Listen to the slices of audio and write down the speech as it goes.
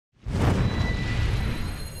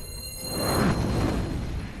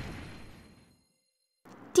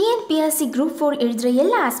Tnpsc Group 4 எழுதுற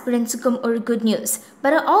எல்லா ஆஸ்பிரண்ட்ஸுக்கும் ஒரு குட் நியூஸ்.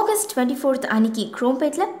 வர ஆகஸ்ட் 24 அன்னைக்கு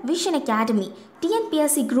குரோம்பேட்டில் WeShineAcademy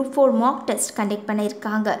Tnpsc Group 4 Mach test conduct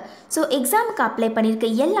பண்ணியிருக்காங்க. ஸோ எக்ஸாமுக்கு அப்ளை பண்ணியிருக்க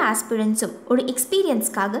எல்லா ஆஸ்பிரண்ட்ஸும் ஒரு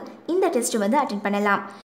எக்ஸ்பீரியன்ஸ்க்காக இந்த டெஸ்ட் அட்டென்ட் பண்ணலாம்.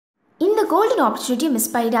 இந்த கோல்டன் ஆப்பர்ச்சுனிட்டியை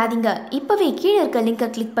மிஸ் பண்ணிடாதீங்க. இப்போவே கீழே இருக்க லிங்கை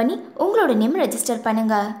கிளிக் பண்ணி உங்களோட நேம் ரெஜிஸ்டர்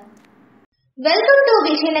பண்ணுங்க. Welcome to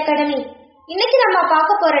WeShineAcademy. இன்னைக்கு நம்ம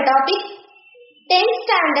பார்க்க போற topic 10th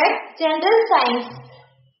standard general science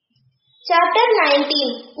chapter 19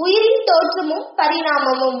 உயிரின் தோற்றமும்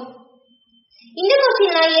பரிணாமமும். இந்த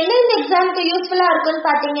क्वेश्चन எந்தெந்த எக்ஸாமுக்கு யூஸ்ஃபுல்லா இருக்குன்னு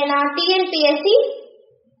பாத்தீங்கன்னா TNPSC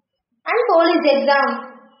அண்ட் போலீஸ் எக்ஸாம்.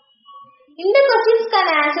 இந்த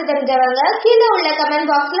क्वेश्चंसக்கான ஆன்சர் தெரிஞ்சவங்க கீழே உள்ள கமெண்ட்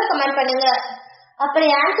பாக்ஸ்ல கமெண்ட் பண்ணுங்க. அப்படி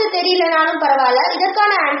ஆன்சர் தெரியலனாலும் பரவாயில்ல,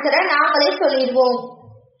 இதற்கான ஆன்சரை நாங்களே சொல்லிடுவோம்.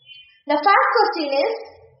 The first question is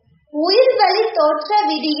உயிர்வழி தோற்ற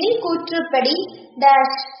விதியின் கூற்றுப்படி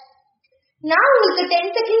டேஷ். நான் உங்களுக்கு 10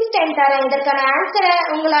 seconds டைம் தரேன். இதற்கான ஆன்சரை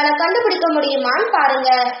உங்களால கண்டுபிடிக்க முடியுமான்னு பாருங்க.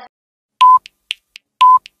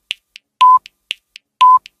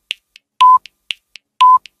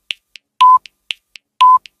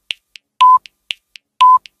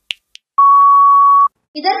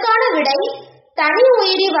 இதற்கான விடை தனி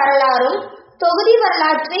உயிரி வரலாறும் தொகுதி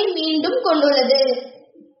வரலாற்றை மீண்டும் கொண்டுள்ளது.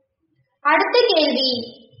 அடுத்த கேள்வி,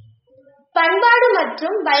 பண்பாடு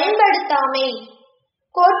மற்றும் பயன்படுத்தாமை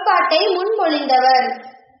கோட்பாட்டை முன்மொழிந்தவர்.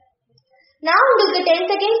 நான் உங்களுக்கு 10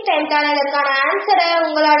 seconds டைம் தரேன். இதற்கான ஆன்சரை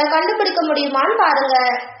உங்களால கண்டுபிடிக்க முடியுமான்னு பாருங்க.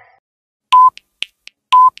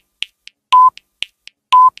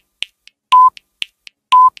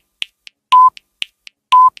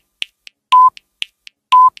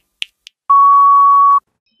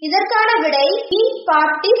 இதற்கான விடை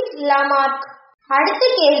பாட்டிஸ் லாமார்க். அடுத்த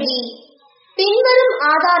கேள்வி, பின்வரும்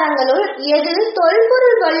ஆதாரங்களுள் எது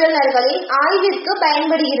தொல்பொருள் வல்லுநர்களின் ஆய்விற்கு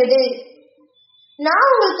பயன்படுகிறது? நான்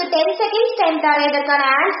உங்களுக்கு 10 seconds டைம் தரேன். இதற்கான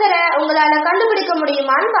ஆன்சரை உங்களால கண்டுபிடிக்க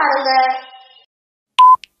முடியுமான்னு பாருங்க.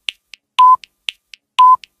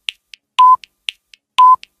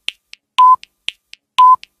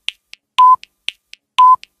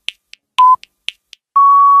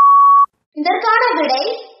 இதற்கான விடை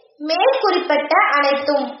மேல் குறிப்பிட்ட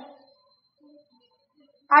அனைத்தும்.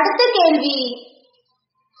 அடுத்த கேள்வி,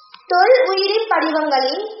 தொல் உயிரி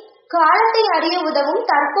படிவங்களின் காலத்தை அறிய உதவும்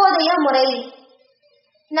தற்போதைய முறை.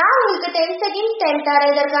 நான் உங்களுக்கு 10 seconds டைம்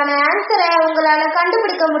தரேன். இதற்கான ஆன்சரை உங்களால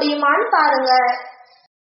கண்டுபிடிக்க முடியுமான்னு பாருங்க.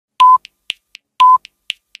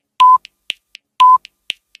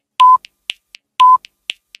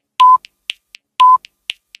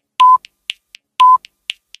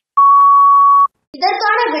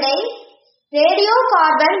 இதற்கான விடை ரேடியோ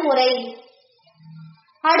கார்பன் முறை.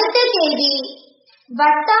 அடுத்த கேள்வி,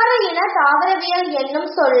 வட்டார இன தாவரவியல்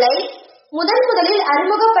என்னும் சொல்லை முதலில்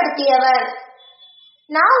அறிமுகப்படுத்தியவர்.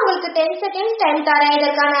 நான் உங்களுக்கு 10 seconds டைம் தரேன்.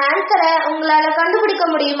 இதற்கான ஆன்சரை உங்களால கண்டுபிடிக்க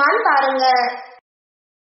முடியுமான்னு பாருங்க.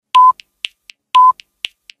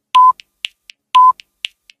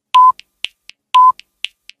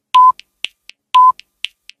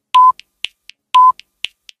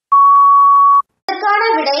 இதற்கான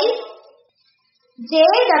விடை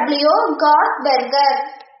JW கார்ட்பெர்கர்.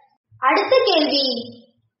 அடுத்த கேள்வி,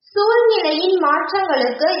 சூழ்நிலையின்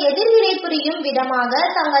மாற்றங்களுக்கு எதிர்வினை புரியும் விதமாக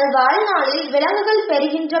தங்கள் வாழ்நாளில் விலங்குகள்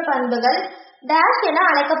பெறுகின்ற பண்புகள் டேஷ் என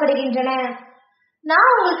அழைக்கப்படுகின்றன.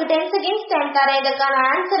 நான் உங்களுக்கு 10 seconds டைம் தரேன். இதற்கான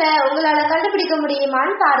ஆன்சரை உங்களால கண்டுபிடிக்க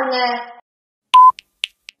முடியுமான்னு பாருங்க.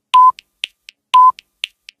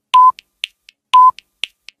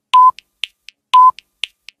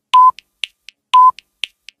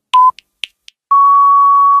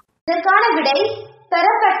 இதற்கான விடை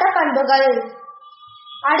பெறப்பட்ட பண்புகள்.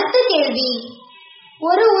 அடுத்த கேள்வி,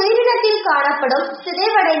 ஒரு உயிரினத்தில் காணப்படும்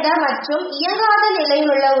சிதைவடைந்த மற்றும் இயங்காத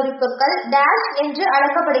நிலையிலுள்ள உறுப்புகள் டேஷ் என்று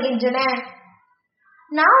அழைக்கப்படுகின்றன.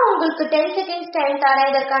 நான் உங்களுக்கு 10 seconds டைம்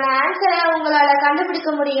தரேன். இதற்கான ஆன்சரை உங்களால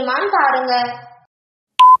கண்டுபிடிக்க முடியுமான்னு பாருங்க.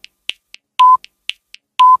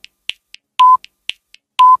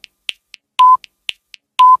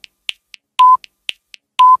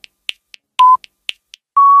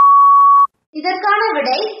 இதற்கான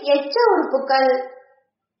விடை எச்ச உறுப்புகள்.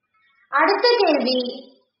 அடுத்த கேள்வி,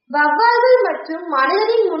 வவ்வால்கள் மற்றும்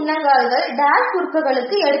மனிதனின் முன்னங்கால்கள் டேஷ்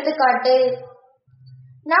உறுப்புகளுக்கு எடுத்துக்காட்டு.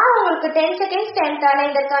 நான் உங்களுக்கு 10 seconds டைம்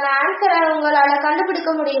தரேன். இதற்கான ஆன்சரை உங்களால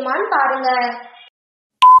கண்டுபிடிக்க முடியுமான்னு பாருங்க.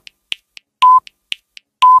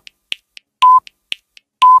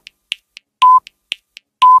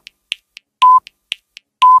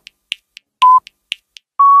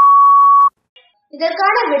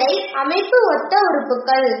 இதற்கான விடை அமைப்பு ஒத்த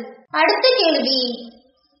உறுப்புகள். அடுத்த கேள்வி,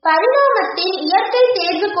 பரிணாமத்தின் இயற்கை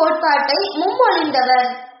தேர்வு கோட்பாட்டை முன்மொழிந்தவர்.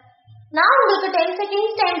 நான் உங்களுக்கு 10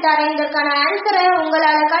 செகண்ட்ஸ் டைம் தரேன். இதற்கான ஆன்சரை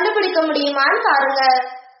உங்களால கண்டுபிடிக்க முடியுமான்னு பாருங்க.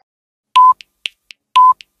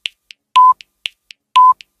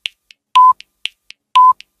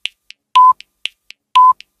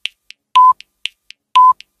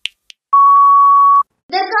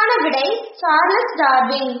 இதற்கான விடை சார்லஸ்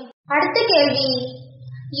டார்வின். அடுத்த கேள்வி.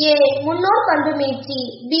 A முன்னோர் பண்பு மீட்சி,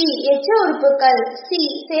 B எச்ச உறுப்புகள், C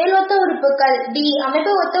செயலொத்த உறுப்புகள், D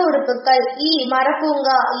அமைப்பு ஒத்த உறுப்புகள், E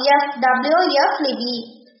மரப்பூங்கா, F WF லிபி.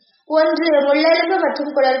 1 முள்ளெலும்பு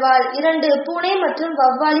மற்றும் குடல்வால், 2 பூனை மற்றும்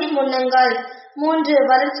வௌவாலின் முன்னங்கால், 3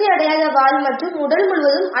 வளர்ச்சி அடையாத வால் மற்றும் உடல்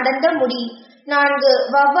முழுவதும் அடர்ந்த முடி, 4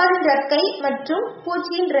 வௌவாலின் இறக்கை மற்றும்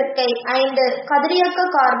பூச்சியின் இறக்கை, 5 கதிரியக்க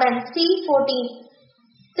கார்பன், C14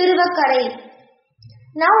 திருவக்கரை.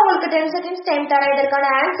 நான் உங்களுக்கு 10 செகண்ட்ஸ் டைம் தரேன். இதற்கான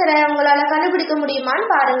ஆன்சரை உங்களால கண்டுபிடிக்க முடியுமான்னு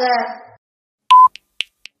பாருங்க.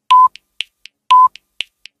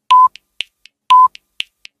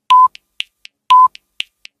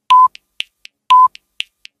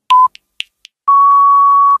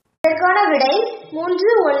 இதற்கான விடை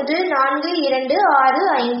 3 1 4 2 6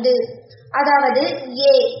 5. அதாவது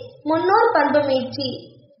A முன்னோர் பண்பு மீட்சி,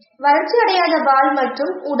 வளர்ச்சி அடையாத வால்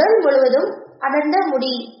மற்றும் உடல் முழுவதும் அடர்ந்த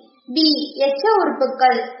முடி, B எச்ச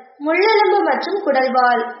உறுப்புகள், முள்ளெலும்பு மற்றும்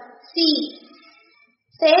குடல்வால், C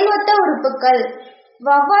செயலொத்த உறுப்புகள்,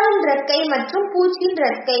 வௌவாலின் இறக்கை மற்றும் பூச்சியின்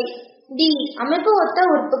இறக்கை, D அமைப்பு ஒத்த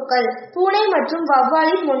உறுப்புகள், பூனை மற்றும்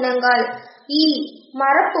வௌவாலின் முன்னங்கால், E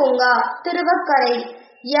மரப்பூங்கா திருவக்கரை,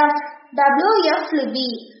 F WF லிபி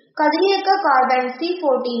கதிரியக்க கார்பன்,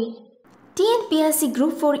 C14. TNPSC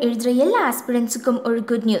Group 4 எழுதுகிற எல்லா ஆஸ்பிரண்ட்ஸுக்கும் ஒரு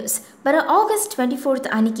குட் நியூஸ். வர ஆகஸ்ட் 24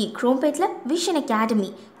 அன்னைக்கு குரோம்பேட்டில் WeShineAcademy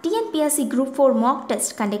TNPSC Group 4 Mach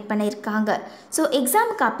test conduct பண்ணியிருக்காங்க. ஸோ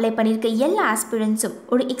எக்ஸாமுக்கு அப்ளை பண்ணியிருக்க எல்லா ஆஸ்பிரண்ட்ஸும்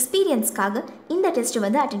ஒரு எக்ஸ்பீரியன்ஸ்க்காக இந்த டெஸ்ட்டு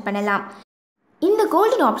அட்டென்ட் பண்ணலாம். இந்த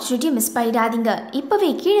கோல்டன் ஆப்பர்ச்சுனிட்டியை மிஸ் பண்ணிடாதீங்க.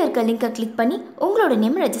 இப்போவே கீழே இருக்க லிங்கை கிளிக் பண்ணி உங்களோட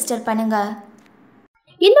நேம் ரெஜிஸ்டர் பண்ணுங்கள்.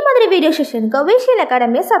 இந்த மாதிரி வீடியோ செஷனுக்கு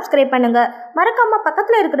WeShineAcademy சப்ஸ்கிரைப் பண்ணுங்க. மறக்காம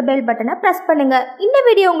பக்கத்தில் இருக்கிற பெல் பட்டனை ப்ரெஸ் பண்ணுங்க. இந்த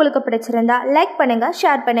வீடியோ உங்களுக்கு பிடிச்சிருந்தா லைக் பண்ணுங்க,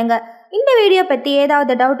 ஷேர் பண்ணுங்க. இந்த வீடியோ பற்றி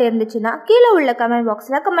ஏதாவது டவுட் இருந்துச்சுன்னா கீழே உள்ள கமெண்ட்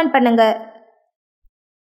பாக்ஸில் கமெண்ட் பண்ணுங்க.